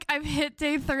I've hit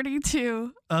day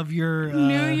 32 of your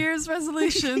New Year's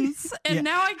resolutions, and yeah.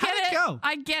 now I get it. Go?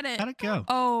 I get it. How'd it go?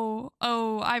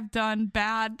 Oh, I've done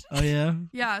bad. Oh yeah.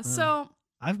 Yeah. So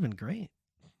I've been great.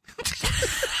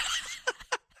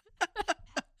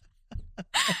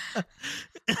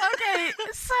 Okay,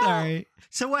 so sorry.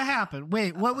 So what happened?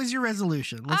 Wait, what was your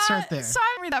resolution? Let's start there. So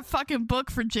I read that fucking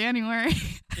book for January.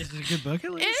 Is it a good book?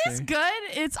 At least, It is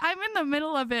good. I'm in the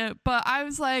middle of it, but I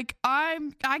was like, I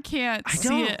can't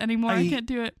see it anymore. I can't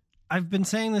do it. I've been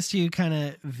saying this to you kind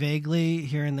of vaguely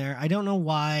here and there. I don't know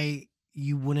why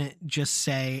you wouldn't just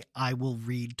say, I will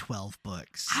read 12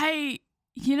 books.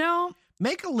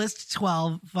 Make a list of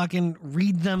 12, fucking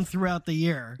read them throughout the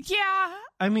year. Yeah.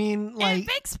 I mean, like, it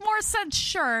makes more sense,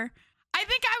 sure. I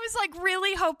think I was like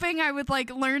really hoping I would like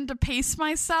learn to pace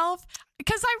myself,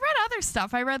 because I read other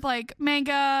stuff. I read like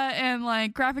manga and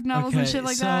like graphic novels and shit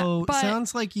like that. So But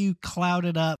sounds like you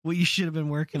clouded up what you should have been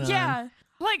working on. yeah,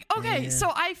 like, okay, Yeah.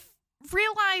 so I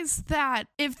realized that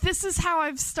if this is how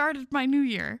I've started my new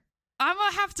year, I'm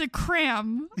gonna have to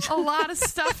cram a lot of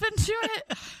stuff into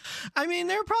it. I mean,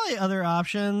 there are probably other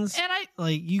options. And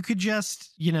like, you could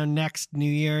just, next New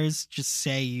Year's, just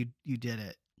say you did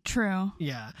it. True.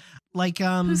 Yeah. Like,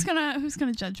 who's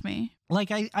gonna judge me?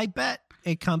 Like, I bet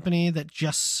a company that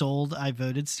just sold I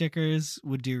voted stickers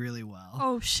would do really well.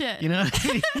 Oh shit. You know?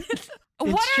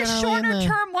 What are generally shorter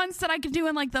term ones that I could do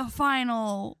in like the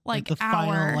final the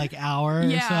hour? final hour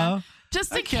Yeah. or so?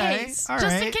 Just in Okay, case. all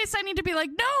Just in right. case I need to be like,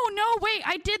 no, wait,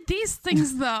 I did these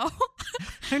things though.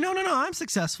 Hey, no, I'm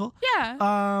successful.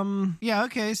 Yeah. Yeah,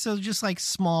 okay, so just like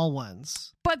small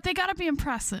ones. But they gotta be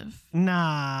impressive.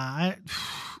 Nah.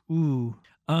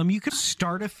 You could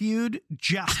start a feud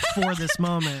just for this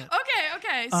moment.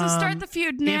 Okay. So start the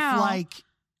feud now. If like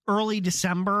early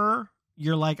December,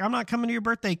 you're like, I'm not coming to your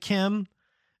birthday, Kim.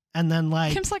 And then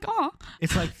like Kim's like, oh.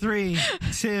 it's like 3,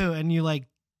 2, and you like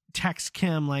text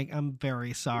Kim like, I'm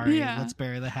very sorry. Yeah. Let's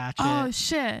bury the hatchet. Oh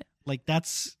shit. Like,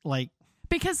 that's like,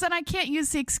 Because then I can't use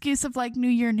the excuse of like new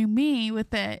year, new me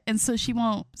with it, and so she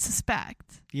won't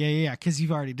suspect. yeah, because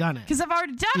you've already done it. Because I've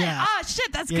already done it. Ah,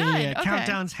 shit, that's good. Yeah. Okay.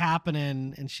 Countdown's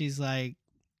happening, and she's like,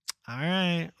 all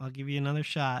right, I'll give you another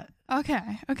shot.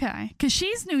 Okay. Because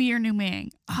she's new year, new me.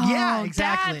 Oh, Yeah,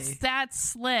 exactly. That's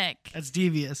slick. That's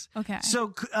devious. Okay.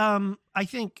 So I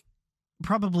think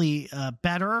probably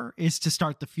better is to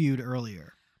start the feud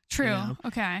earlier. True.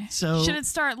 Okay. So should it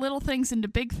start little things into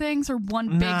big things, or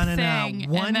one big thing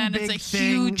One and then big it's a thing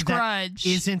huge that grudge?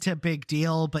 isn't a big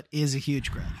deal, but is a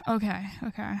huge grudge. Okay.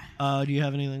 Do you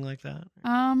have anything like that?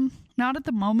 Not at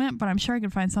the moment, but I'm sure I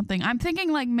could find something. I'm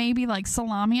thinking like maybe like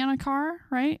salami on a car,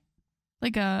 right?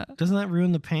 Like a Doesn't that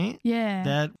ruin the paint? yeah.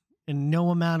 That and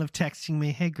no amount of texting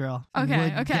me, hey girl, would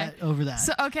get over that.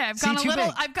 So okay, I've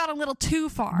got a little too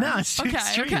far. No, it's too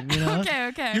extreme. Okay. You know?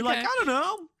 Okay. You're like, I don't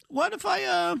know. What if I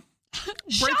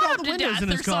break all the windows in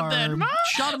his car, or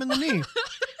shot him in the knee?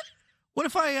 What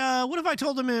if I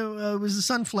told him it was a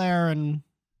sun flare and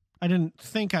I didn't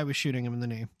think I was shooting him in the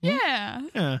knee?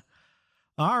 Yeah.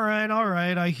 All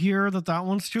right. I hear that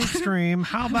one's too extreme.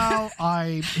 How about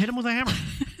I hit him with a hammer?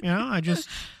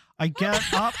 I get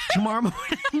up tomorrow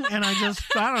morning and I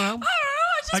don't know.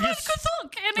 I just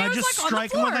thunk, and I just like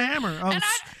strike on the him floor. with a hammer. Oh, And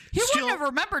he wouldn't have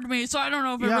remembered me, so I don't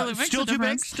know if it really makes still a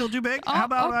difference. Still too big. How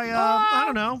about I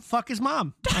don't know, fuck his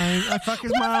mom. I fuck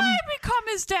his What mom. if I become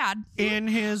his dad? In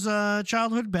his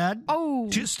childhood bed. Oh.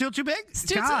 Still too big?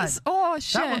 God. Oh,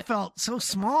 shit. That one felt so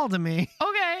small to me.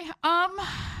 Okay.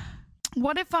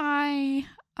 What if I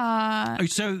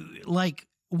So like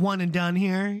one and done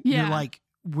here? Yeah. You're like,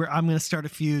 I'm going to start a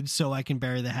feud so I can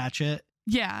bury the hatchet?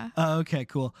 yeah. Okay,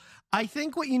 cool. I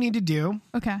think what you need to do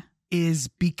Okay. is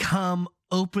become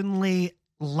openly,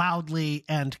 loudly,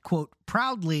 and quote,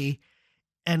 proudly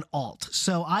an alt.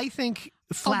 So I think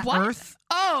flat what? earth.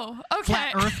 Oh, okay.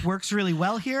 Flat earth works really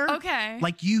well here. Okay.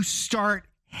 Like you start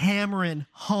hammering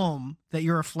home that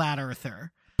you're a flat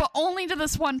earther. But only to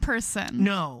this one person.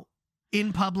 No.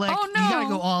 In public, Oh, no. you gotta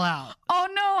go all out. Oh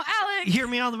no, Alec. Hear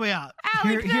me all the way out.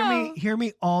 Alec, no. Hear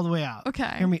me all the way out.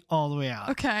 Okay. Hear me all the way out.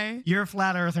 Okay. You're a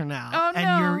flat earther now. Oh, and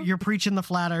no. you're preaching the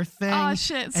flat earth thing. Oh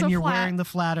shit. and So you're flat. wearing the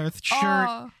flat earth shirt.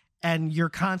 Oh. And you're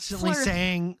constantly Flirt.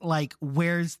 saying, like,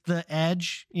 where's the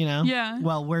edge? Yeah.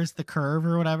 Well, where's the curve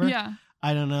or whatever? Yeah.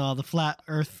 I don't know all the flat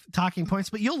earth talking points,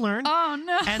 but you'll learn. Oh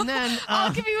no. And then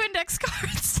I'll give you index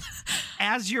cards.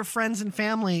 as your friends and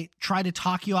family try to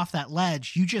talk you off that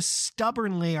ledge, you just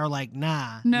stubbornly are like,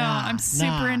 nah. No, nah, I'm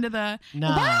super into the.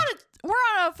 Nah. We're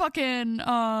on a fucking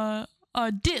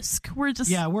a disc. We're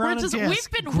just we're on a disc.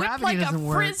 We've been whipped Gravity like a doesn't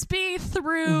work. frisbee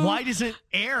through. Why doesn't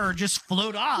air just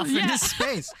float off into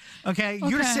space? Okay,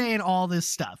 you're saying all this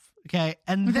stuff. Okay.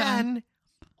 And then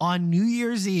on New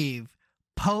Year's Eve,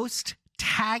 post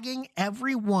tagging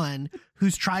everyone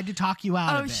who's tried to talk you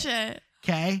out of it. Oh, shit.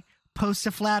 Okay. Post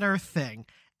a flat earth thing.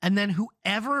 And then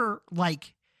whoever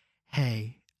like,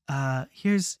 hey,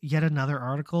 here's yet another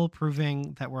article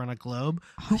proving that we're on a globe.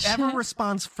 Whoever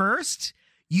responds first,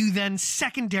 you then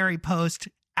secondary post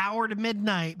hour to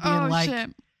midnight being like,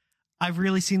 I've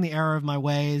really seen the error of my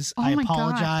ways. I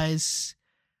apologize.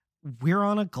 God. We're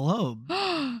on a globe.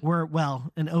 We're,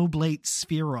 an oblate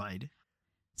spheroid.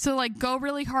 So like go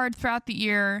really hard throughout the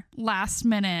year, last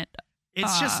minute.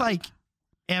 It's just like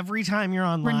every time you're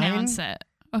online. Renounce it.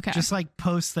 Okay. Just like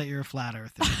post that you're a flat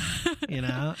earther, you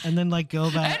know? And then like go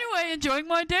back. Anyway, enjoying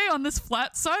my day on this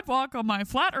flat sidewalk on my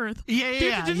flat earth.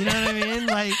 Yeah. You know what I mean?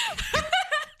 Like,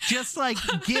 just like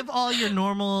give all your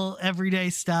normal everyday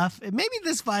stuff. Maybe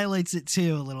this violates it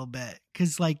too a little bit.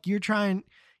 Cause like you're trying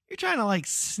to like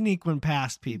sneak one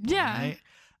past people. Yeah. Right?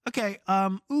 Okay.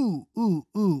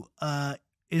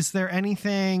 Is there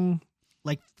anything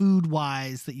like food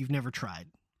wise that you've never tried?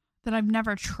 That I've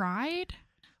never tried?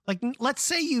 Like, let's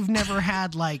say you've never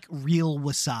had like real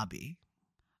wasabi.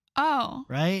 Oh.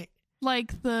 Right?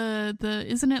 Like the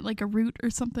isn't it like a root or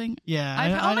something? Yeah.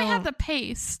 I've only had the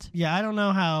paste. Yeah, I don't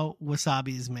know how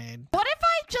wasabi is made. What if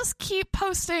I just keep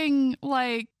posting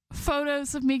like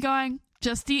photos of me going,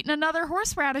 just eating another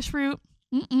horseradish root?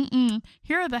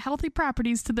 Here are the healthy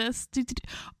properties to this.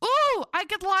 Ooh, I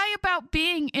could lie about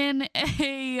being in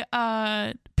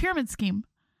a pyramid scheme.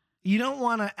 You don't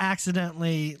want to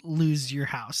accidentally lose your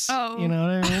house. Oh. You know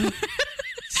what I mean?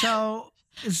 So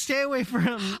stay away from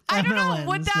MLMs, I don't know.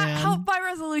 Would that help my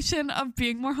resolution of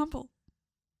being more humble?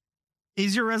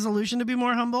 Is your resolution to be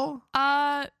more humble?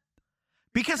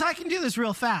 Because I can do this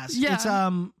real fast. Yeah. It's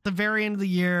the very end of the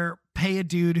year, pay a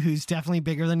dude who's definitely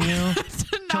bigger than you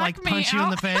to like punch you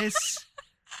in the face.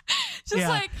 Just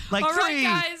like all 3, right,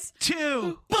 guys.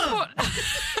 2, boom.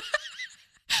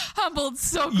 Humbled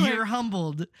so quick. You're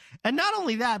humbled. And not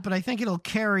only that, but I think it'll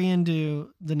carry into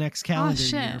the next calendar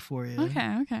year for you.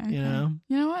 Okay. You know?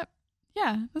 You know what?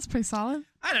 Yeah, that's pretty solid.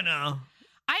 I don't know.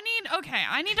 I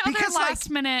need other last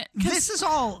minute. This has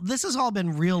all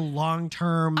been real long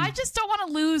term. I just don't want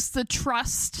to lose the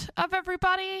trust of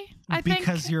everybody.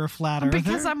 Because you're a flat earther?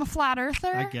 Because I'm a flat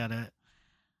earther. I get it.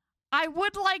 I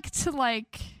would like to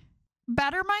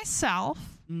better myself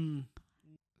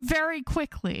very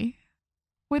quickly.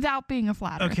 Without being a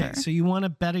flat earther. Okay, so you want to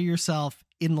better yourself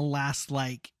in the last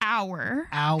hour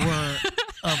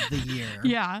of the year.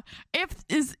 Yeah.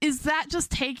 Is that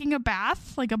just taking a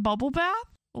bath, like a bubble bath?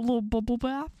 A little bubble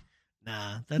bath?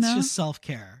 Nah, that's just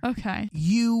self-care. Okay.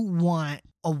 You want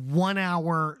a 1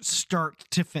 hour start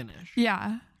to finish.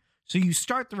 Yeah. So you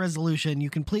start the resolution, you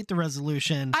complete the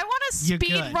resolution. I want to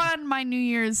speed run my New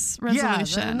Year's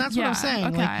resolution. Yeah, and that's what I'm saying.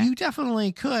 Okay. Like you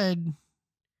definitely could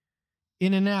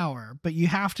in an hour, but you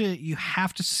have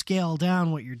to scale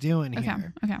down what you're doing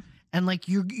here. Okay. And like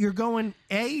you're going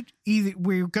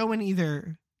we're going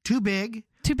either too big,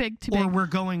 or we're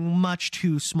going much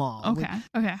too small.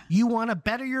 Okay. You want to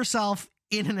better yourself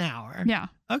in an hour. Yeah.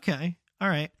 Okay. All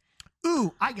right.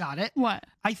 Ooh, I got it. What?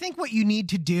 I think what you need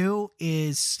to do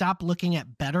is stop looking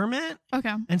at betterment.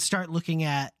 Okay. And start looking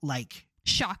at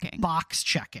shocking box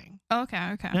checking.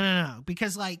 Okay. No.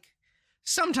 Because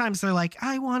sometimes they're like,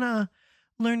 I want to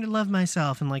learn to love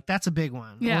myself, and that's a big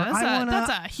one. Yeah, that's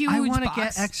a huge box. I want to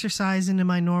get exercise into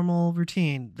my normal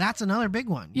routine. That's another big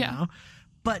one. You know?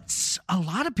 But a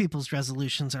lot of people's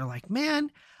resolutions are like, man,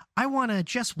 I want to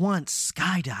just once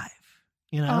skydive.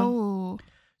 You know? Oh.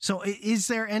 So is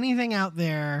there anything out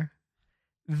there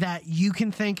that you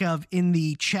can think of in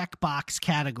the checkbox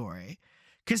category?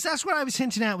 Because that's what I was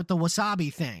hinting at with the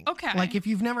wasabi thing. Okay. Like if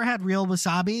you've never had real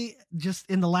wasabi, just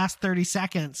in the last 30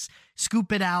 seconds,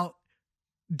 scoop it out,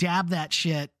 dab that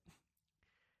shit.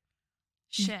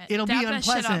 It'll be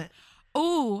unpleasant.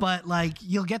 Oh. But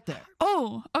you'll get there.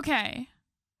 Oh, okay.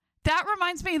 That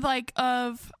reminds me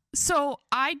so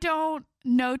I don't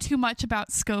know too much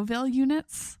about Scoville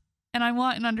units, and I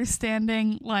want an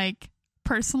understanding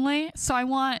personally. So I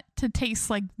want to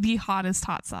taste the hottest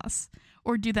hot sauce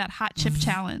or do that hot chip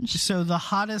challenge. So the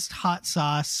hottest hot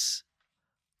sauce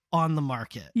on the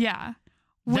market. Yeah.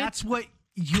 That's what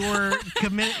you're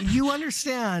committed. You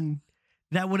understand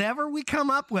that whatever we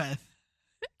come up with,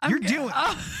 you're doing.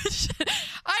 Oh,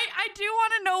 I do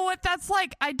want to know what that's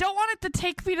like. I don't want it to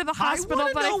take me to the hospital,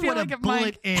 but I feel like it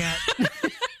might. Ant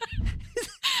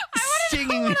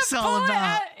stinging is all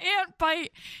about. Ant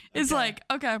bite is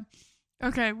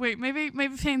okay. Wait,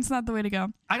 maybe pain's not the way to go.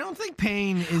 I don't think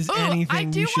pain is anything. I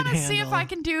do want to see if I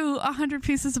can do 100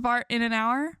 pieces of art in an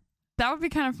hour. That would be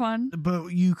kind of fun. But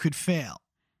you could fail.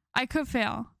 I could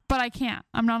fail, but I can't.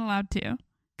 I'm not allowed to.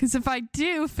 Because if I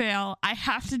do fail, I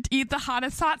have to eat the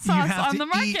hottest hot sauce on the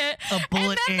market. Eat a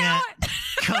bullet ant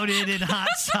coated in hot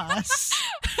sauce.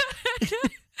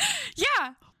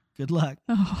 Yeah. Good luck.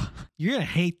 Oh. You're going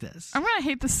to hate this. I'm going to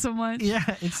hate this so much.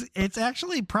 Yeah, it's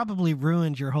actually probably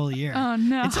ruined your whole year. Oh,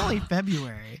 no. It's only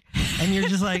February. And you're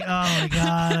just like, oh, my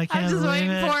God, I can't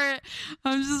believe it. I'm just waiting for it.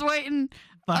 I'm just waiting.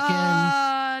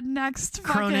 Next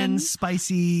Cronin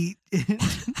spicy...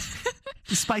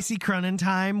 Spicy Cronin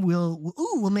time.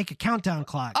 We'll make a countdown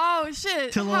clock. Oh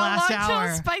shit! Till the last hour.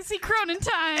 Till spicy Cronin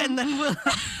time. And then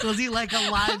we'll do like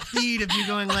a live feed of you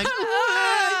going like,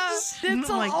 it's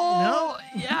like, no,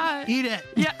 yeah, eat it.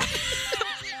 Yeah.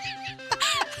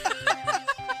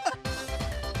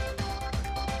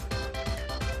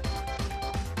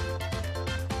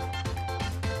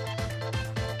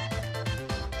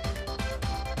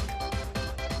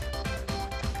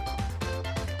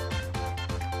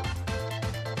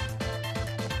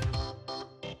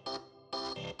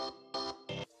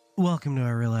 Welcome to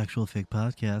our Real Actual Fake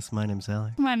podcast. My name's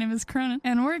Alec. My name is Cronin,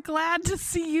 and we're glad to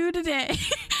see you today.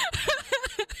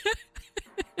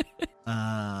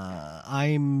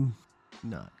 I'm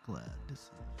not glad to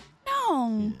see you. No,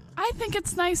 yeah. I think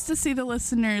it's nice to see the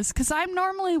listeners, because I'm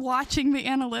normally watching the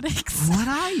analytics. What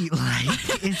I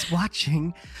like is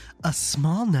watching a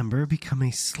small number become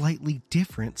a slightly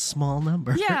different small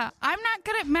number. Yeah, I'm not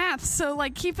good at math, so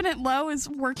like keeping it low is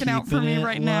working out for me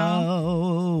right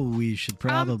now. We should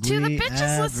probably to the bitches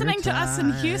advertise. Listening to us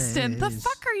in Houston, the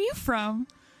fuck are you from?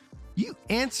 You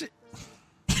answer.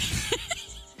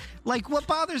 Like, what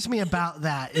bothers me about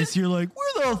that is you're like,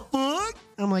 where the fuck?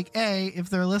 I'm like, A, if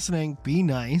they're listening, be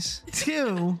nice.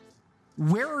 2,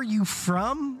 where are you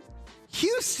from?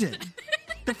 Houston.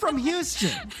 They're from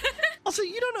Houston. Also,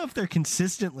 you don't know if they're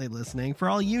consistently listening. For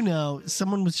all you know,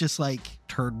 someone was just like,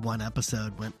 heard one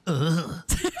episode, went, ugh,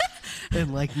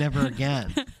 and like never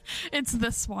again. It's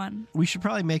this one. We should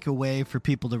probably make a way for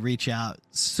people to reach out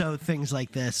so things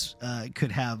like this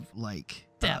could have like...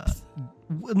 depth.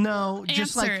 No,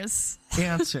 just answers. Like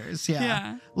answers. Yeah.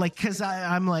 Yeah. Like, because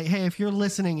I'm like, hey, if you're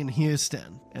listening in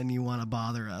Houston and you want to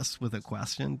bother us with a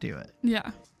question, do it.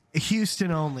 Yeah.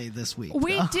 Houston only this week.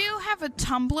 We do have a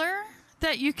Tumblr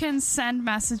that you can send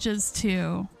messages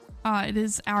to. It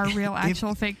is our Real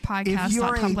Actual Fake Podcast. If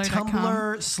you're a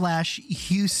Tumblr/Houston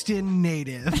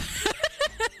native.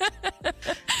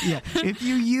 Yeah, if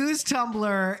you use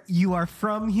Tumblr, you are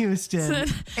from Houston,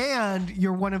 and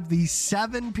you're one of the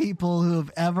 7 people who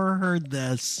have ever heard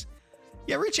this.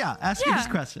 Yeah, reach out. Ask me this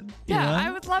question. Yeah,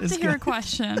 I would love to hear a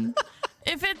question.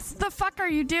 If it's the fuck are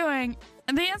you doing?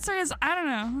 And the answer is, I don't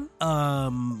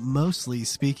know. Mostly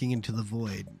speaking into the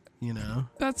void, you know?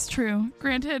 That's true.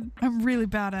 Granted, I'm really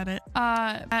bad at it.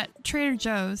 At Trader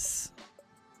Joe's,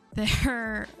 they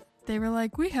were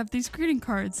like, we have these greeting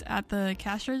cards at the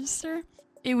cash register.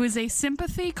 It was a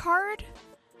sympathy card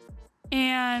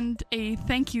and a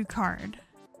thank you card.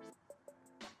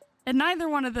 And neither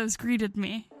one of those greeted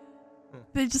me.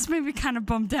 They just made me kind of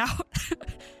bummed out.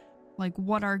 Like,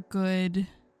 what are good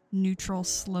neutral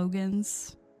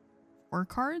slogans for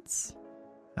cards?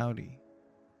 Howdy.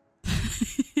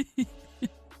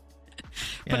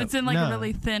 But it's in like a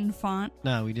really thin font.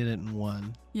 No, we did it in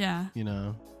one. Yeah. You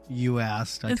know, you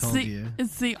asked, I told you.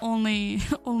 It's the only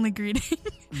greeting.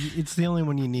 It's the only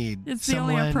one you need. It's the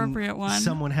only appropriate one.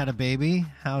 Someone had a baby.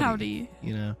 Howdy.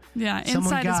 You know. Yeah,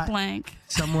 inside is blank.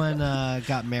 Someone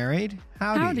got married.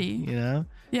 Howdy. You know.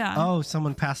 Yeah. Oh,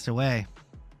 someone passed away.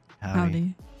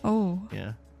 Howdy. Oh.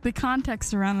 Yeah. The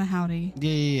context around the howdy.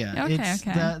 Yeah. Okay,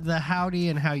 okay. The howdy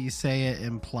and how you say it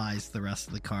implies the rest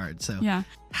of the card. So yeah.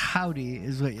 Howdy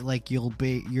is what like your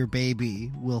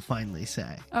baby will finally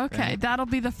say. Okay, right? that'll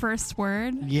be the first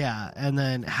word. Yeah, and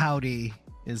then howdy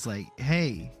is like,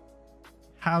 hey,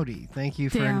 howdy, thank you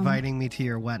for inviting me to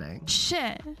your wedding.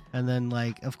 Shit. And then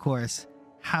like, of course,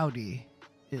 howdy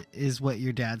is what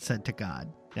your dad said to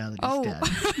God now that he's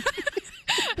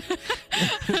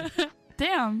dead.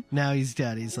 Damn. Now he's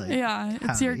dead. He's like, yeah, it's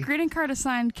howdy. your greeting card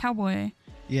assigned cowboy.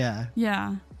 Yeah.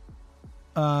 Yeah.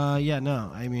 Yeah,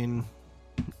 no, I mean,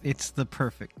 it's the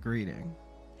perfect greeting.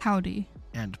 Howdy.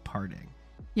 And parting.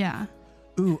 Yeah.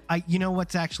 Ooh, you know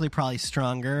what's actually probably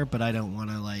stronger, but I don't want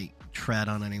to like tread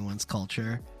on anyone's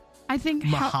culture. I think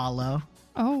mahalo.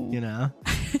 Oh. You know?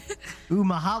 Ooh,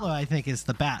 mahalo I think is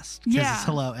the best. Because it's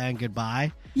hello and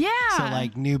goodbye. Yeah. So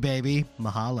like new baby,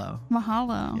 mahalo.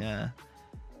 Mahalo. Yeah.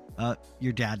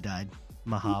 Your dad died.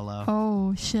 Mahalo.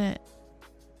 Oh, shit.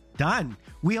 Done.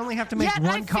 We only have to make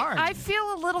one card. I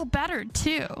feel a little better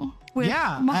too. With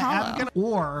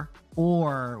mahalo.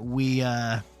 or we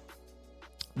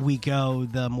we go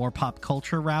the more pop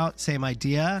culture route, same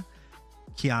idea,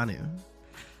 Keanu.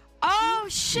 Oh,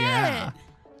 shit. Yeah.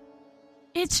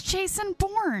 It's Jason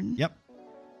Bourne. Yep.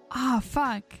 Oh,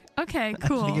 fuck. Okay,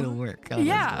 cool. I think it'll work.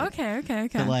 Yeah, okay.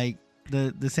 So, like,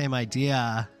 the same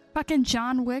idea. Fucking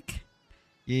John Wick.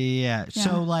 Yeah.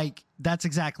 So, like, that's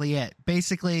exactly it.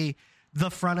 Basically, the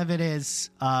front of it is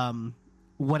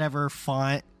whatever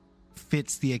font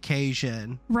fits the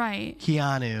occasion. Right.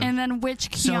 Keanu. And then which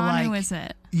Keanu is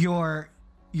it? Your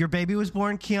baby was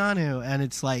born Keanu, and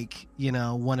it's like, you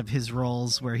know, one of his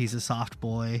roles where he's a soft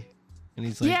boy and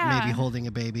he's like maybe holding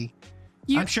a baby.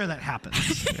 I'm sure that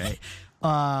happens, right?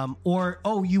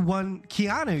 You won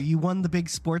Keanu. You won the big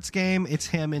sports game. It's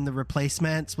him in The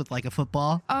Replacements with like a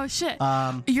football. Oh shit!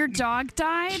 Your dog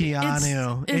died.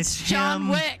 Keanu. It's John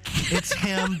Wick. It's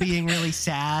him being really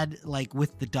sad, like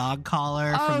with the dog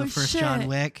collar from the first John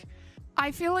Wick.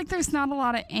 I feel like there's not a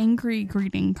lot of angry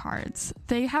greeting cards.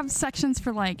 They have sections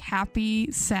for like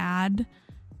happy, sad,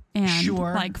 and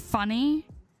like funny.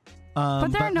 But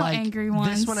there are no angry ones.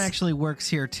 This one actually works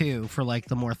here too for like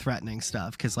the more threatening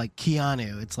stuff, because like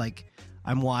Keanu, it's like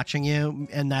I'm watching you,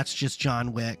 and that's just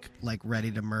John Wick like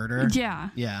ready to murder. Yeah.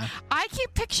 I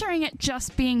keep picturing it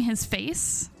just being his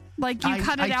face. Like you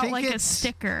cut it out like a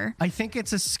sticker. I think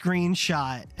it's a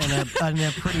screenshot and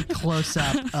a pretty close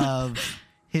up of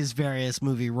his various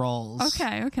movie roles.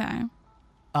 Okay.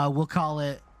 We'll call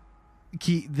it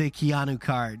the Keanu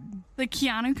card. The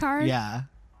Keanu card? Yeah.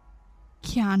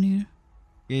 Keanu.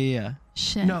 Yeah.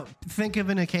 Shit. No, think of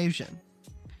an occasion.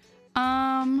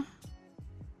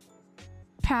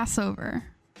 Passover.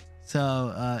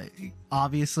 So,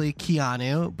 obviously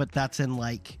Keanu, but that's in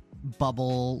like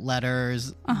bubble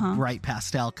letters, bright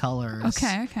pastel colors.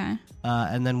 Okay.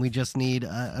 And then we just need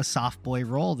a soft boy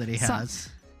role that he has.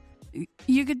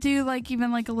 You could do like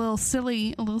even like a little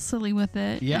silly with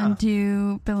it. Yeah. And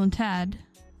do Bill and Ted.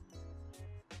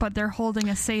 But they're holding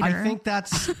a Seder. I think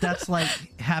that's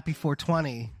like Happy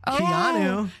 420. Oh,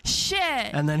 Keanu. Shit.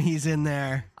 And then he's in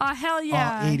there. Oh, hell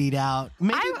yeah. All 80'd out.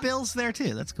 Maybe Bill's there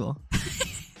too. That's cool.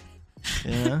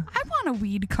 Yeah. I want a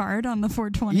weed card on the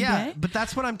 420 day. Yeah, but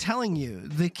that's what I'm telling you.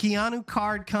 The Keanu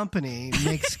Card Company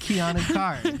makes Keanu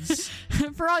cards.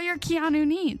 For all your Keanu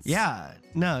needs. Yeah.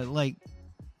 No, like...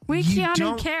 We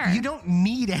Keanu care. You don't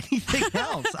need anything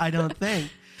else, I don't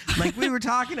think. Like, we were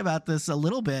talking about this a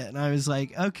little bit, and I was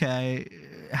like, okay,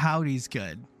 Howdy's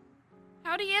good.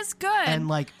 Howdy is good. And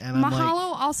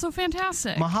Mahalo also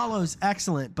fantastic. Mahalo's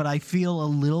excellent, but I feel a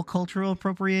little cultural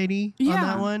appropriate-y on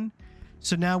that one.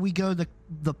 So now we go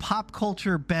the pop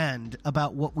culture bend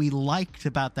about what we liked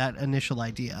about that initial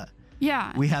idea.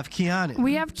 Yeah. We have Keanu.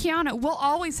 We'll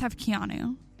always have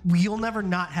Keanu. You'll never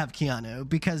not have Keanu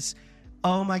because...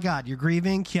 Oh my God, you're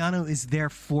grieving? Keanu is there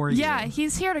for you. Yeah,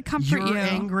 he's here to comfort you. You're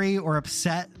angry or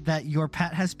upset that your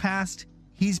pet has passed?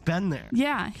 He's been there.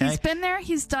 Yeah, okay? He's been there.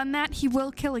 He's done that. He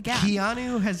will kill again.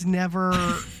 Keanu has never...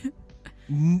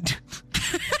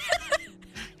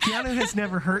 Keanu has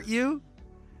never hurt you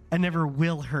and never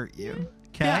will hurt you.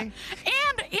 Okay? Yeah.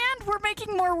 And we're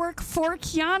making more work for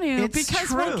Keanu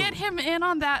because we'll get him in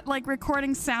on that, like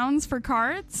recording sounds for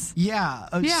cards. Yeah.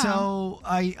 So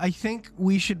I think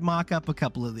we should mock up a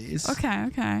couple of these. Okay.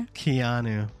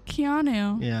 Keanu.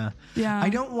 Yeah. I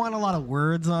don't want a lot of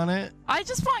words on it. I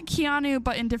just want Keanu,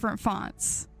 but in different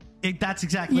fonts. That's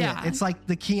exactly it. It's like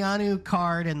the Keanu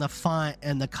card and the font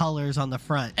and the colors on the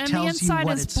front and tells the inside you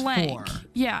what is it's blank. for.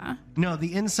 Yeah. No,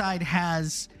 the inside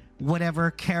has whatever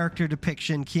character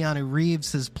depiction Keanu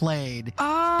Reeves has played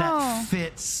that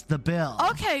fits the bill.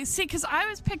 Okay, see, because I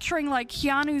was picturing like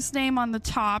Keanu's name on the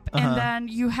top, and then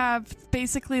you have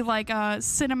basically like a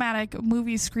cinematic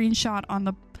movie screenshot on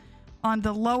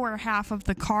the lower half of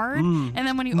the card, and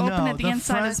then when you open it, the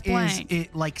inside is blank.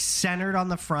 It like centered on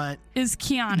the front is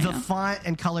Keanu. The font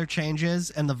and color changes,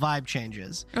 and the vibe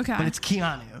changes. Okay, but it's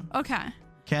Keanu.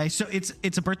 Okay, so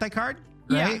it's a birthday card.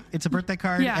 Right? Yeah. It's a birthday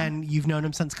card, and you've known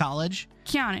him since college.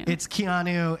 Keanu. It's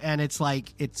Keanu, and it's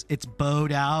like it's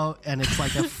bowed out, and it's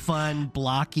like a fun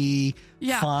blocky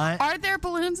font. Are there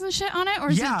balloons and shit on it,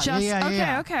 or is it just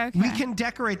okay? We can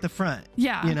decorate the front.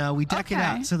 Yeah, we deck it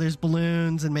out, so there's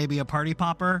balloons and maybe a party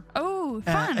popper. Oh,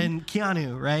 fun! And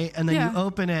Keanu, right? And then you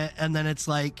open it, and then it's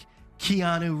like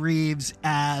Keanu Reeves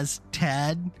as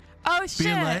Ted. Oh shit!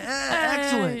 Being like,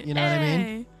 excellent. You know what I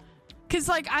mean? Because,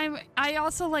 like, I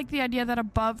also like the idea that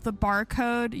above the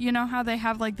barcode, you know how they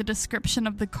have, like, the description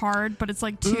of the card, but it's,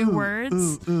 like, two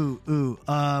words?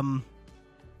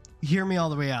 Hear me all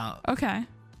the way out. Okay.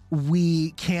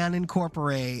 We can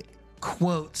incorporate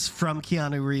quotes from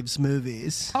Keanu Reeves'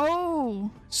 movies.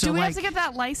 Oh. So do we have to get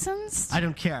that licensed? I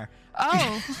don't care.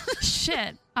 Oh,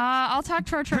 shit. I'll talk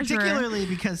to our treasurer. Particularly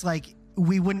because, like,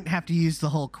 we wouldn't have to use the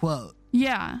whole quote.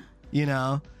 Yeah. You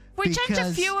know? We changed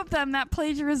a few of them. That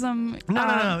plagiarism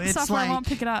no. It's software won't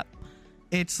pick it up.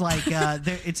 It's like,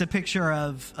 it's a picture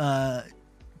of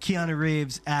Keanu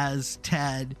Reeves as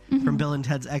Ted from Bill and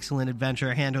Ted's Excellent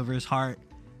Adventure, hand over his heart,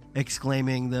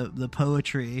 exclaiming the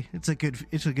poetry. It's a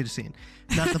good scene.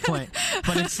 Not the point.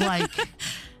 But it's like,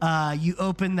 you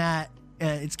open that,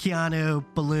 it's Keanu,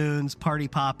 balloons, party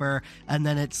popper, and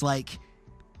then it's like,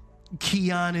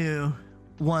 Keanu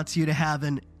wants you to have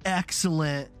an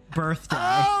excellent birthday.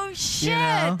 Oh shit, you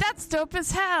know? That's dope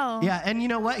as hell. Yeah, and you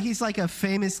know what? He's like a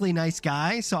famously nice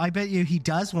guy, so I bet you he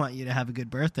does want you to have a good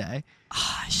birthday.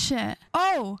 Oh shit.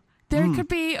 Oh, there could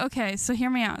be. Okay, so hear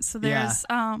me out. So there's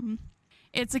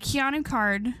it's a Keanu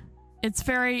card. It's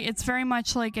very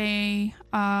much like a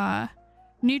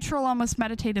neutral, almost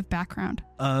meditative background.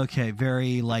 Okay,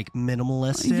 very like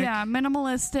minimalistic. Yeah,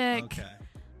 minimalistic. Okay.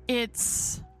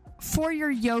 It's for your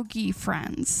yogi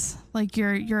friends, like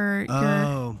your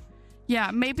yeah,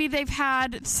 maybe they've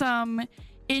had some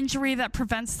injury that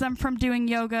prevents them from doing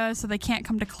yoga, so they can't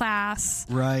come to class,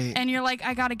 right? And you're like,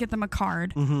 I gotta get them a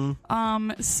card.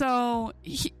 So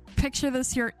picture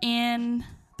this: you're in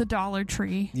the Dollar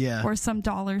Tree, or some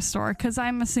dollar store, because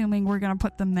I'm assuming we're gonna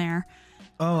put them there.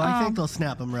 Oh, I think they'll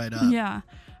snap them right up. Yeah.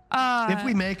 If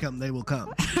we make them, they will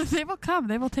come. They will come.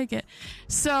 They will take it.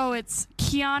 So it's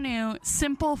Keanu,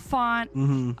 simple font.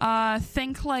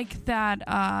 Think like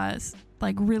that,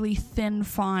 like really thin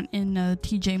font in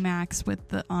TJ Maxx with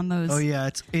on those. Oh yeah,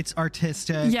 it's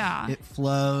artistic. Yeah, it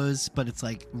flows, but it's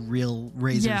like real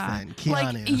razor thin.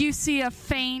 Keanu. Like you see a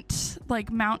faint like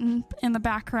mountain in the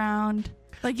background.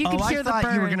 Like you could hear the birds. I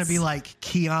thought you were gonna be like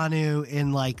Keanu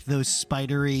in like those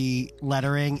spidery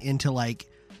lettering into like.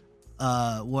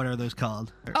 What are those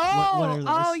called?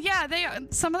 Yeah,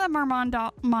 some of them are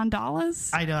mandalas.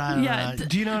 I don't know.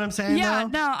 Do you know what I'm saying? Yeah, though?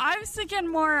 No, I was thinking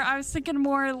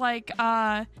more like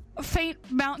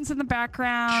faint mountains in the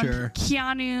background. Sure.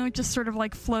 Keanu just sort of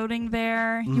like floating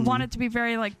there. You want it to be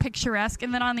very like picturesque,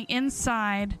 and then on the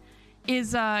inside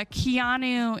is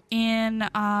Keanu in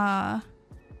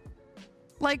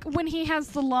like when he has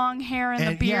the long hair and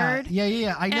the beard.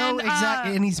 Yeah. I know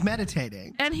exactly, and he's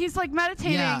meditating. And he's like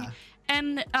meditating. Yeah.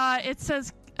 And it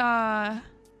says, have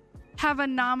a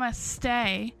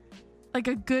namaste, like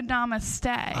a good namaste,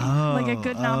 like a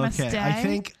good namaste. Okay.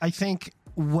 I think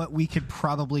what we could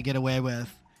probably get away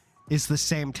with is the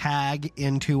same tag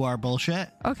into our bullshit.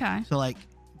 Okay. So like,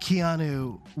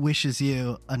 Keanu wishes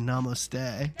you a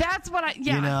namaste. That's what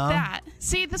you know? That.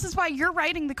 See, this is why you're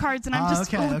writing the cards and I'm just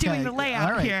doing the layout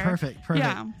all right, here. Perfect.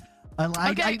 Yeah. I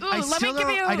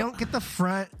don't get the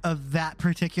front of that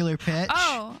particular pitch.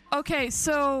 Oh, okay.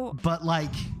 So, but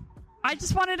like, I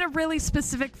just wanted a really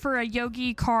specific for a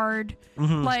yogi card.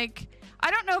 Like, I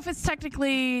don't know if it's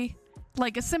technically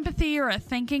like a sympathy or a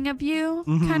thinking of you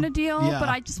kind of deal, but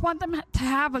I just want them to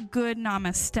have a good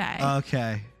namaste.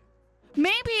 Okay.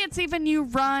 Maybe it's even you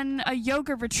run a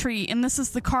yoga retreat and this is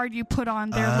the card you put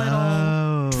on their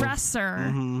little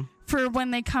dresser for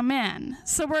when they come in.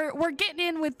 So we're getting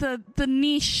in with the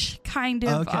niche kind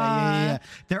of yeah.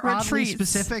 They're retreats. Oddly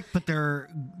specific, but they're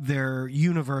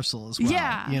universal as well.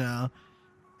 Yeah. You know?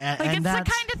 Like it's the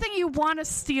kind of thing you want to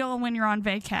steal when you're on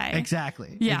vacay.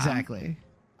 Exactly. Yeah. Exactly.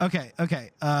 Okay.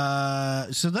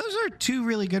 So those are two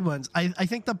really good ones. I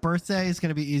think the birthday is going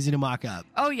to be easy to mock up.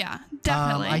 Oh yeah,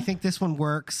 definitely. I think this one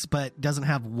works, but doesn't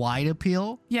have wide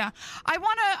appeal. Yeah, I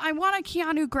want a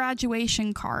Keanu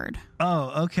graduation card.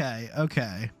 Oh,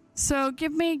 okay. So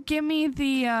give me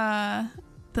the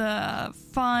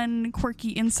fun, quirky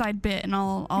inside bit, and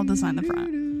I'll design the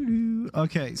front.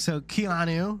 Okay, so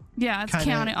Keanu. Yeah, it's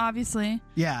Keanu, obviously.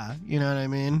 Yeah, you know what I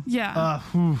mean. Yeah.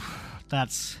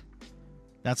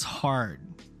 That's hard.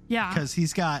 Yeah. Because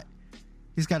he's got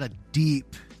a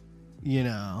deep,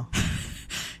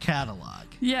 catalog.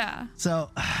 Yeah.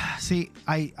 So, see,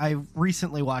 I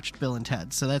recently watched Bill and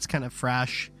Ted, so that's kind of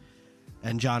fresh.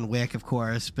 And John Wick, of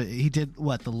course, but he did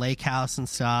the Lake House and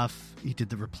stuff. He did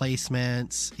The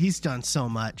Replacements. He's done so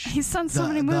much. He's done so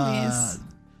many movies.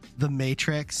 The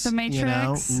Matrix. The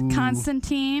Matrix.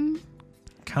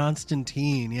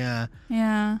 Constantine, yeah.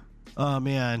 Yeah. Oh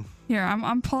man. Here,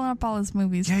 I'm pulling up all his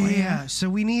movies for you. Yeah. So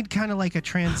we need kind of like a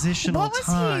transitional time.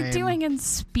 What was he doing in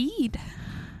Speed?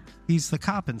 He's the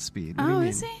cop in Speed. What do you mean?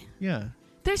 Is he? Yeah.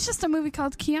 There's just a movie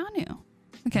called Keanu.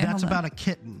 Okay, that's about a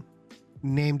kitten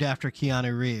named after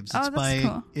Keanu Reeves. It's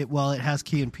cool. It has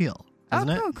Key and Peele, doesn't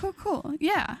it? Cool.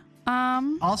 Yeah.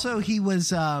 Also, he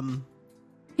was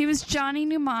He was Johnny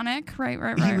Mnemonic. Right.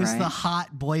 He was the hot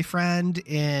boyfriend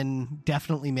in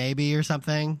Definitely Maybe or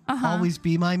something. Always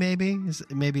Be My Maybe.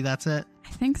 Maybe that's it. I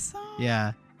think so.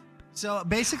 Yeah. So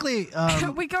basically,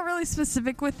 we got really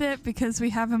specific with it because we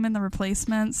have him in the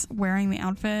replacements wearing the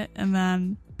outfit,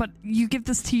 but you give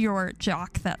this to your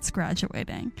jock that's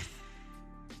graduating.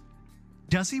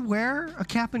 Does he wear a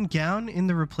cap and gown in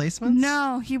the replacements?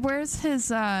 No, he wears his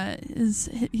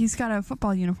he's got a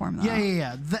football uniform though.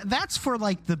 Yeah. That's for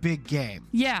like the big game.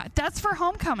 Yeah, that's for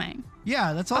homecoming.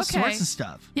 Yeah, that's all sorts of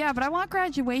stuff. Yeah, but I want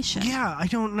graduation. Yeah, I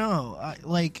don't know.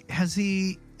 Has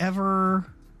he ever...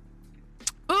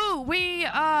 Ooh, we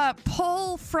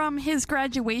pull from his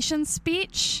graduation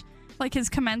speech, like his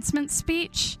commencement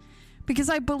speech, because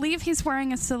I believe he's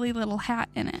wearing a silly little hat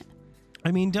in it.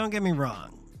 I mean, don't get me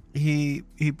wrong. He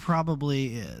probably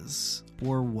is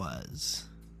or was.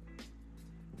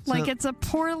 Like it's a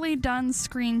poorly done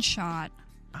screenshot.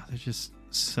 Oh, there's just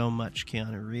so much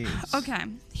Keanu Reeves. Okay,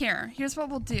 here's what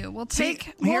we'll do. We'll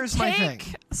take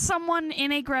someone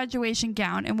in a graduation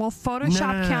gown and we'll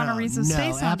Photoshop Keanu Reeves'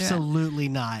 face onto it. Absolutely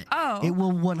not. Oh. It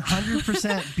will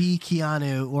 100% be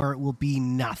Keanu or it will be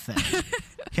nothing.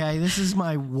 Okay, this is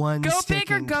my one Go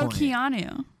big or go point.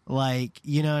 Keanu. Like,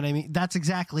 you know what I mean? That's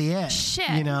exactly it. Shit.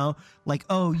 You know, like,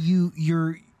 oh,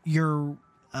 your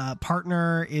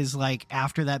partner is like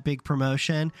after that big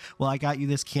promotion. Well, I got you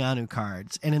this Keanu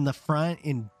cards, and in the front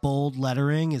in bold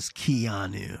lettering is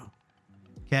Keanu.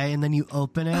 Okay, and then you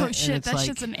open it. Oh shit, and it's that like,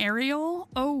 shit's an Arial.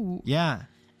 Oh yeah,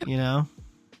 you know.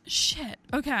 Shit.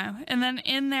 Okay, and then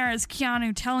in there is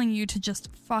Keanu telling you to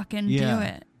just fucking do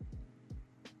it.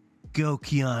 Go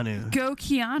Keanu. Go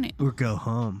Keanu. Or go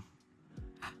home.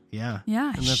 Yeah.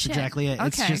 Yeah. And that's exactly it.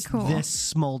 It's just this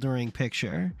smoldering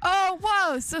picture. Oh,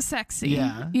 whoa. So sexy.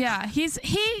 Yeah. Yeah. He's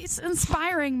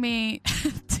inspiring me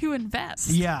to invest.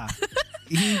 Yeah.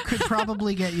 He could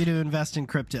probably get you to invest in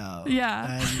crypto.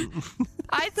 Yeah.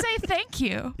 I'd say thank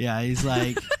you. Yeah. He's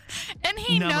like. And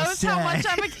he knows how much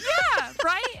I'm. Yeah.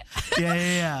 Right.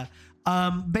 Yeah.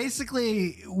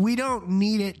 Basically, we don't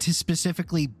need it to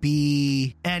specifically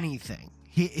be anything.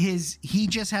 He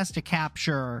just has to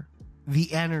capture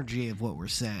the energy of what we're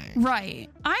saying. Right.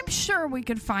 I'm sure we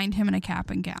could find him in a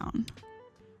cap and gown.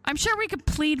 I'm sure we could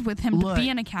plead with him to be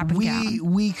in a cap and gown.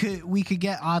 We could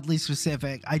get oddly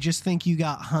specific. I just think you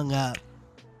got hung up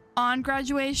on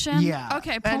graduation. Yeah.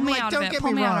 Okay. Pull me out of it. Don't get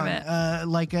me wrong.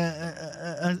 Like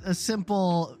a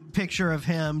simple picture of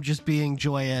him just being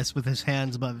joyous with his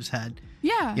hands above his head.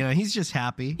 Yeah. You know, he's just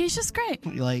happy. He's just great.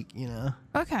 Like, you know.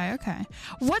 Okay.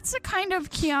 What's the kind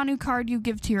of Keanu card you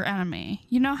give to your enemy?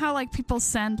 You know how like people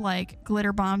send like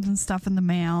glitter bombs and stuff in the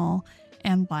mail,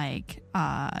 and like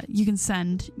you can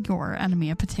send your enemy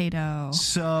a potato.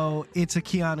 So it's a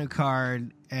Keanu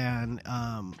card, and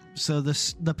so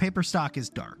the paper stock is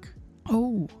dark.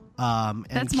 Oh. And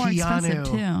that's more expensive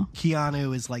too.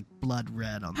 Keanu is like blood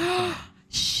red on the front.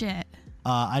 Shit.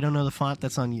 I don't know the font.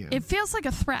 That's on you. It feels like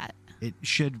a threat. It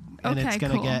should, and it's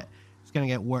gonna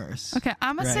get worse. Okay,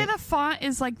 I'm gonna say the font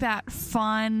is like that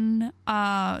fun,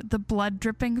 the blood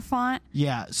dripping font.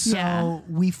 Yeah. So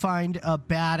we find a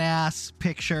badass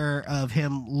picture of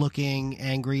him looking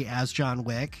angry as John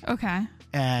Wick. Okay.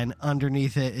 And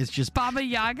underneath it is just Baba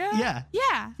Yaga.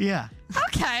 Yeah.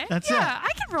 Okay. That's it.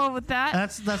 I can roll with that.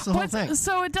 That's the whole thing.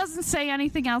 So it doesn't say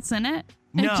anything else in it.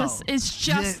 No, it's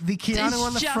just the Keanu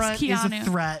on the front Keanu. is a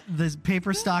threat. The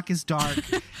paper stock is dark,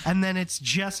 and then it's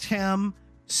just him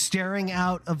staring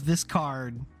out of this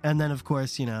card, and then of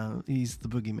course, you know, he's the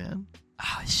boogeyman.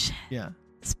 Oh shit! Yeah,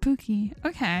 spooky.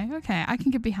 Okay, I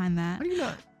can get behind that. What do you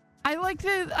not? I like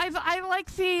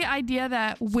the idea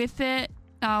that with it,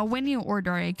 when you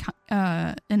order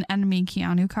an enemy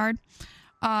Keanu card,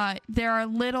 there are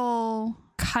little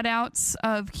cutouts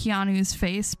of Keanu's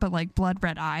face, but like blood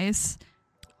red eyes.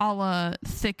 A la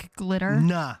thick glitter.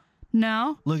 Nah.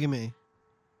 No? Look at me.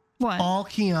 What? All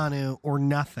Keanu or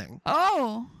nothing.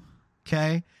 Oh.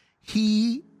 Okay.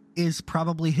 He is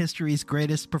probably history's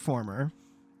greatest performer.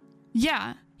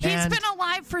 Yeah. He's been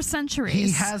alive for centuries.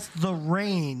 He has the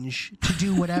range to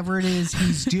do whatever it is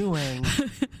he's doing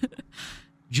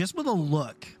just with a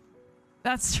look.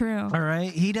 That's true. All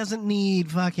right. He doesn't need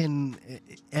fucking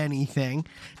anything.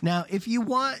 Now, if you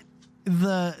want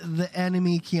the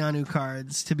enemy Keanu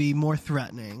cards to be more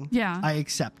threatening, I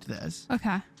accept this.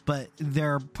 Okay. But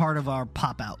they're part of our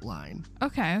pop out line.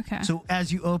 Okay. So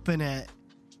as you open it,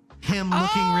 him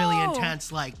looking really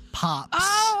intense like pops.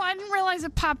 Oh, I didn't realize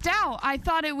it popped out. I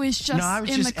thought it was just I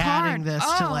was in just the card. adding this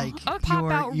to like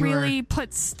pop out really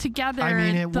puts together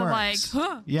it the works.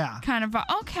 like kind of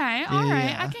okay, all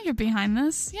right. I can get behind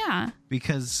this. Yeah.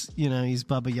 Because, you know, he's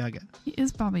Baba Yaga. He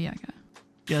is Baba Yaga.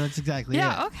 Yeah, that's exactly it.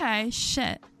 Yeah, okay.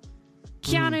 Shit.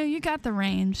 Keanu, you got the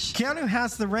range. Keanu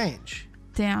has the range.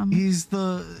 Damn. He's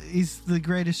the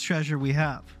greatest treasure we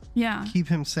have. Yeah. Keep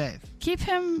him safe. Keep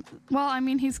him... Well, I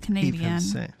mean, he's Canadian. Keep him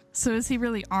safe. So is he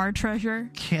really our treasure?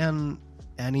 Can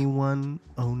anyone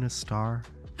own a star?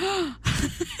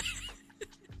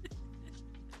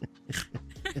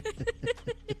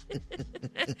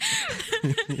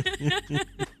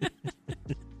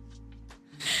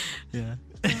 Yeah.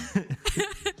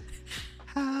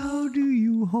 How do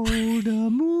you hold a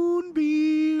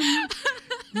moonbeam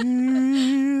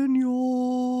in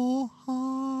your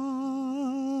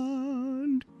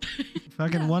hand?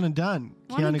 Fucking one and done.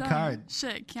 Keanu Card.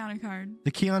 Shit, Keanu Card.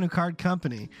 The Keanu Card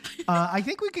Company. I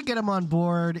think we could get him on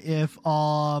board if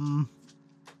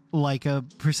like a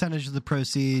percentage of the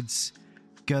proceeds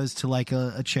goes to like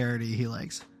a charity he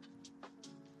likes.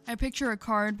 I picture a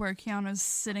card where Keanu's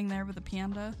sitting there with a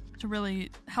panda to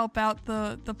really help out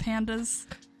the pandas.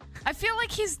 I feel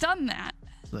like he's done that.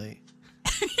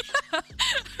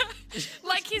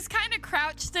 Like he's kind of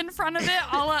crouched in front of it,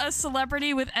 a la a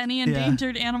celebrity with any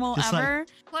endangered animal just ever. Like,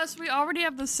 plus, we already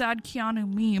have the sad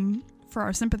Keanu meme for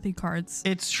our sympathy cards.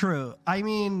 It's true. I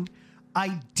mean,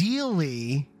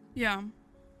 ideally, yeah,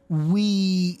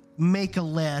 we make a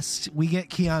list, we get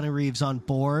Keanu Reeves on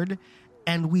board,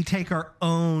 and we take our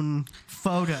own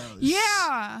photos.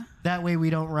 Yeah. That way we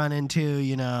don't run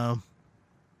into,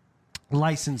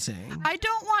 licensing. I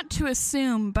don't want to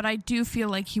assume, but I do feel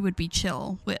like he would be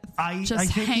chill with I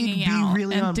think hanging he'd be out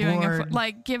really and on doing board.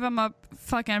 like give him a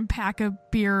fucking pack of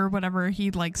beer or whatever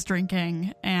he likes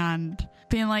drinking and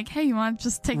being like, hey, you want to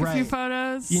just take a few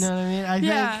photos? You know what I mean? I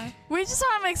think, we just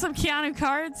want to make some Keanu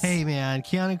cards. Hey man,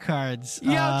 Keanu cards.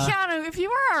 Yo, Keanu, if you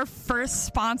were our first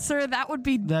sponsor, that would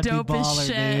be dope baller, as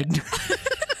shit. Dude.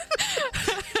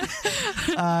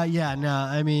 Yeah, no,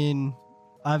 I mean,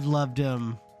 I've loved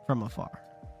him from afar.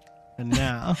 And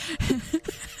now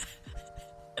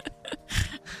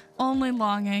only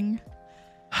longing.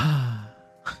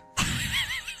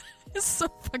 It's so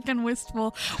fucking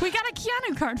wistful. We got a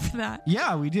Keanu card for that.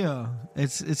 Yeah, we do.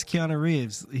 It's Keanu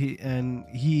Reeves.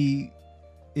 He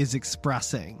is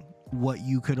expressing what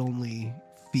you could only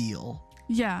feel.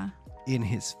 Yeah. In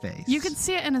his face. You could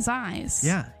see it in his eyes.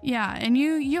 Yeah. Yeah, and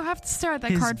you have to stare at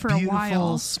that card for a while. His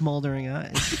beautiful smoldering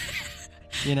eyes.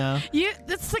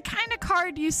 It's the kind of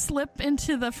card you slip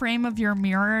into the frame of your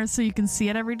mirror so you can see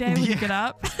it every day when you get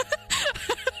up.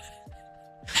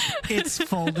 It's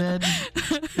folded,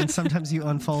 and sometimes you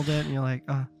unfold it, and you're like,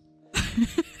 oh,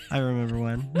 I remember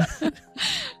when.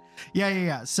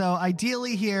 Yeah. So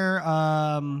ideally here,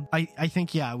 I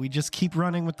think, we just keep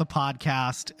running with the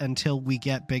podcast until we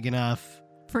get big enough.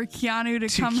 For Keanu to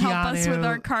come help us with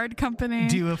our card company.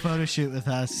 Do a photo shoot with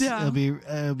us. Yeah.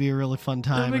 It'll be a really fun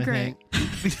time, It'll be great.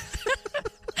 think.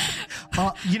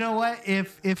 You know what?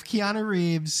 If Keanu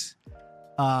Reeves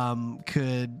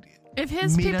could... If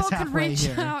his people could reach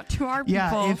out to our people.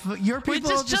 Yeah, if your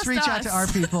people just reach out to our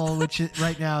people, which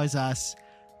right now is us,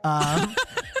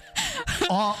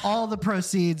 all the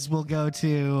proceeds will go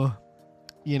to...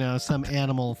 some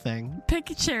animal thing. Pick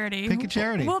a charity.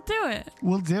 We'll do it.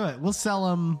 We'll sell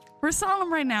them. We're selling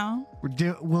them right now.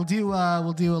 We'll do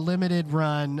a limited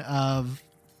run of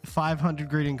 500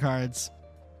 greeting cards,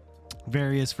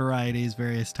 various varieties,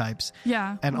 various types.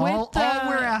 Yeah. And all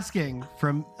we're asking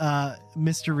from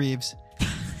Mr. Reeves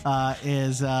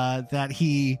is that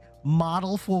he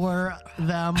model for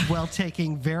them while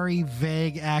taking very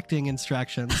vague acting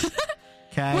instructions.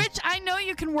 Okay. Which I know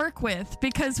you can work with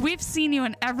because we've seen you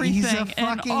in everything. He's a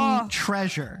fucking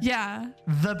treasure. Yeah.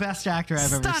 The best actor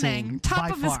I've ever seen. Stunning.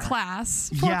 Top of his class.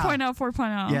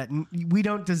 4.0. Yeah. We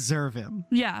don't deserve him.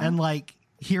 Yeah. And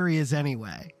here he is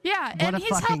anyway. Yeah. And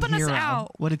he's helping us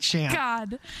out. What a champ.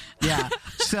 God. Yeah.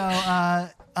 So,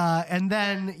 and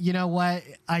then, you know what?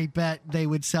 I bet they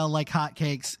would sell like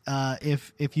hotcakes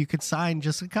if you could sign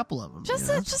just a couple of them.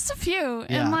 Just a few.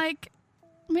 Yeah. And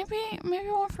maybe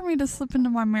one for me to slip into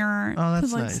my mirror. Oh,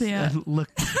 that's nice. See it. And look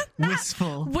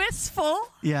wistful. Wistful.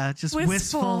 Yeah, just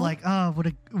wistful. Like, oh,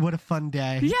 what a fun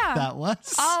day. Yeah, that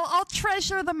was. I'll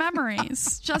treasure the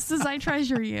memories just as I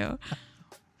treasure you.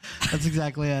 That's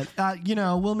exactly it.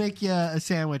 We'll make you a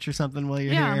sandwich or something while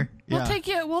you're here. We'll take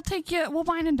you. We'll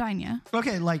wine and dine you.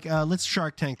 Okay, let's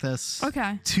Shark Tank this.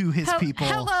 Okay. To his people.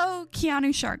 Hello,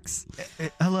 Keanu Sharks.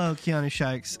 Hello, Keanu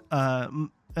Sharks.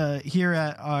 Here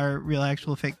at our Real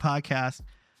Actual Fake podcast,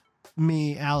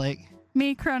 me, Alec,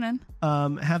 me, Cronin,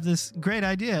 have this great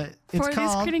idea. It's for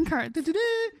called these greeting cards.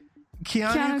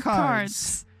 Keanu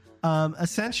cards.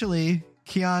 Essentially,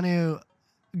 Keanu,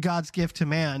 God's gift to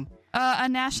man. A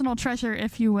national treasure,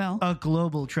 if you will. A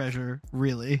global treasure,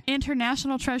 really.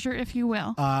 International treasure, if you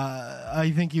will.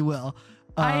 I think you will.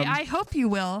 I hope you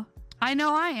will. I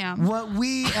know I am. What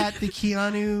we at the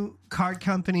Keanu Card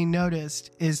Company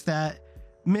noticed is that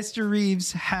Mr.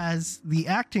 Reeves has the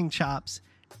acting chops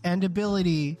and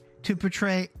ability to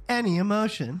portray any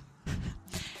emotion.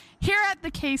 Here at the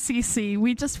KCC,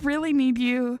 we just really need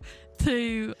you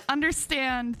to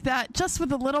understand that just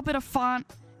with a little bit of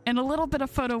font and a little bit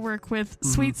of photo work with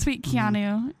sweet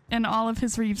Keanu and all of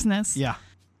his Reevesness,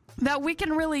 that we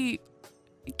can really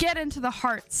get into the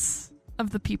hearts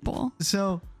of the people.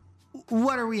 So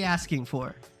what are we asking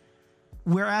for?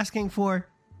 We're asking for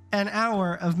an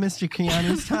hour of Mr.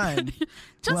 Keanu's time.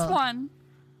 Just one.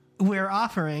 We're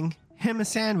offering him a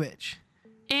sandwich.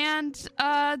 And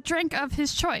a drink of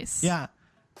his choice. Yeah.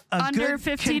 Under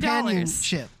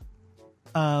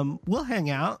 $50. We'll hang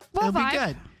out. We'll It'll vibe. be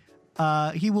good.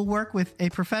 He will work with a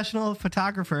professional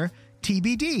photographer,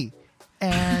 TBD,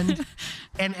 and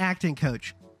an acting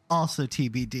coach, also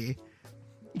TBD,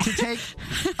 to take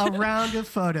a round of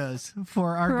photos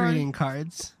for our greeting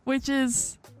cards. Which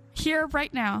is here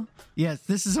right now. Yes,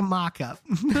 this is a mock-up.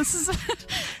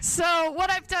 So what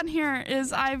I've done here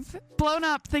is I've blown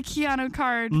up the Keanu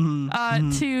card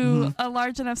to a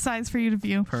large enough size for you to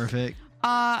view. Perfect.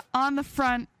 On the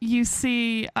front, you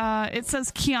see it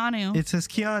says Keanu. It says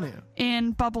Keanu.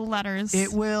 In bubble letters.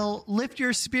 It will lift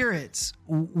your spirits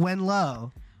when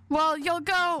low. Well, you'll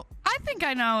go, I think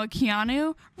I know a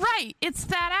Keanu. Right, it's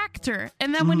that actor.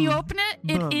 And then when you open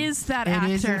it, it is that actor.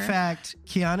 It is, in fact,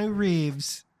 Keanu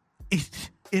Reeves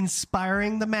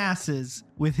inspiring the masses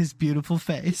with his beautiful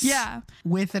face. Yeah.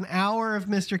 With an hour of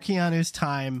Mr. Keanu's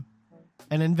time,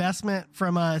 an investment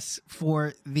from us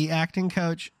for the acting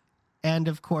coach and,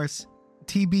 of course,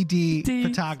 TBD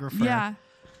photographer. Yeah.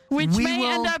 Which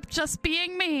may end up just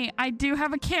being me. I do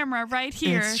have a camera right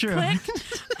here. It's true. Click.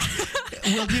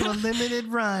 We'll do a limited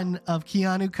run of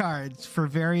Keanu cards for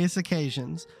various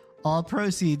occasions. All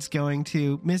proceeds going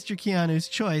to Mr. Keanu's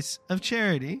choice of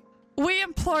charity. We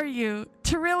implore you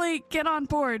to really get on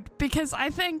board because I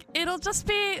think it'll just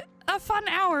be a fun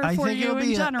hour for you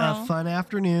in general. A fun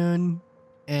afternoon.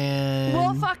 And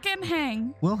we'll fucking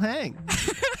hang. We'll hang.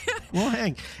 We'll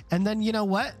hang. And then you know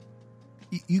what?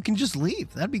 You can just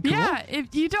leave. That'd be cool. Yeah,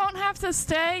 if you don't have to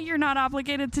stay, you're not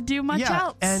obligated to do much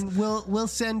else. And we'll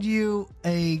send you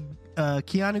a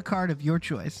Keanu card of your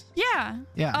choice.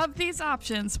 Yeah. Of these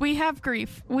options, we have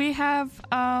grief. We have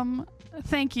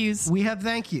thank yous. We have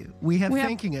thank you. We have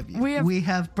thanking of you. We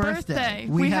have birthday.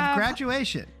 We have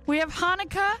graduation. We have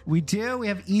Hanukkah. We do. We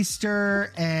have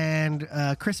Easter and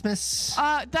Christmas.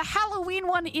 The Halloween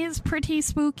one is pretty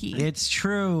spooky. It's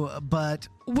true, but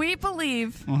we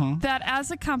believe that as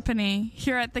a company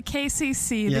here at the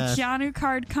KCC, the Keanu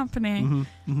Card Company,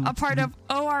 a part of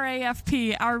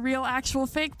ORAFP, our Real Actual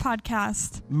Fake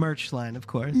podcast. Merch line, of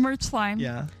course. Merch line.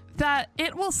 Yeah. That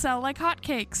it will sell like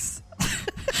hotcakes.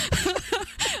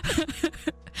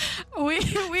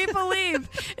 We believe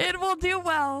it will do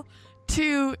well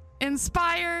to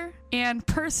inspire and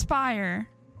perspire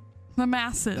the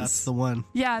masses. That's the one.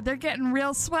 Yeah, they're getting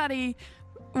real sweaty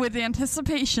with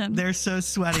anticipation. They're so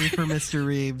sweaty for Mr.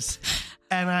 Reeves.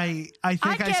 And I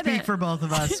think I speak for both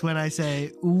of us when I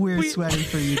say we're sweaty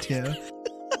for you too.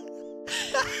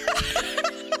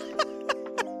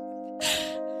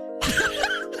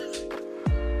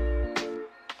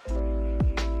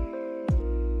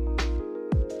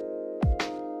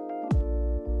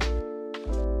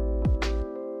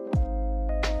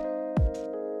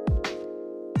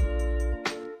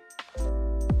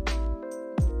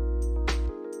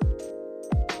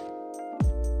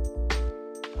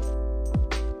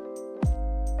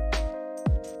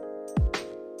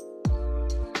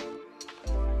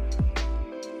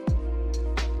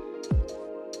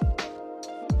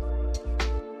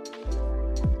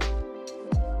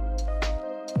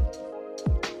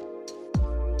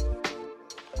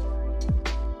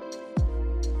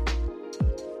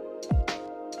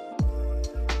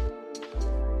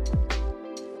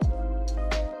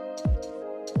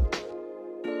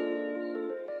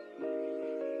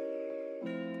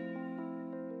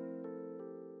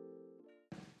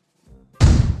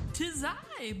 Tis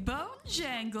I, Bone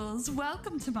Jangles.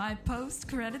 Welcome to my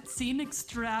post-credit scene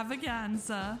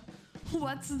extravaganza.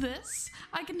 What's this?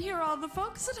 I can hear all the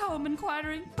folks at home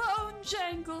inquiring, Bone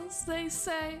Jangles, they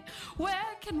say.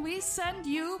 Where can we send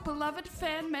you, beloved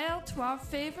fan mail, to our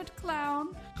favorite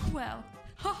clown? Well,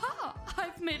 Haha!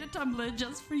 I've made a Tumblr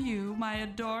just for you, my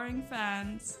adoring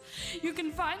fans. You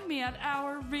can find me at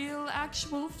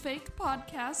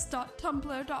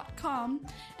ourrealactualfakepodcast.tumblr.com,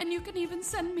 and you can even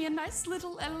send me a nice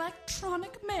little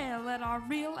electronic mail at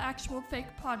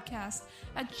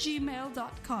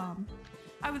ourrealactualfakepodcast@gmail.com.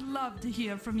 I would love to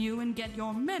hear from you and get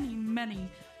your many, many,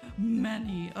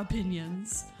 many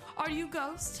opinions. Are you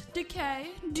Ghost?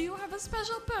 Decay? Do you have a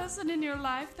special person in your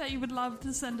life that you would love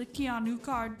to send a Keanu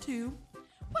card to?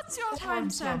 What's your time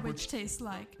sandwich taste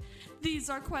like? These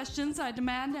are questions I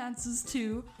demand answers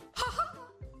to. Ha!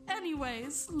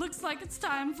 Anyways, looks like it's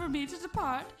time for me to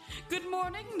depart. Good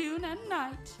morning, noon, and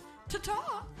night.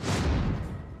 Ta-ta!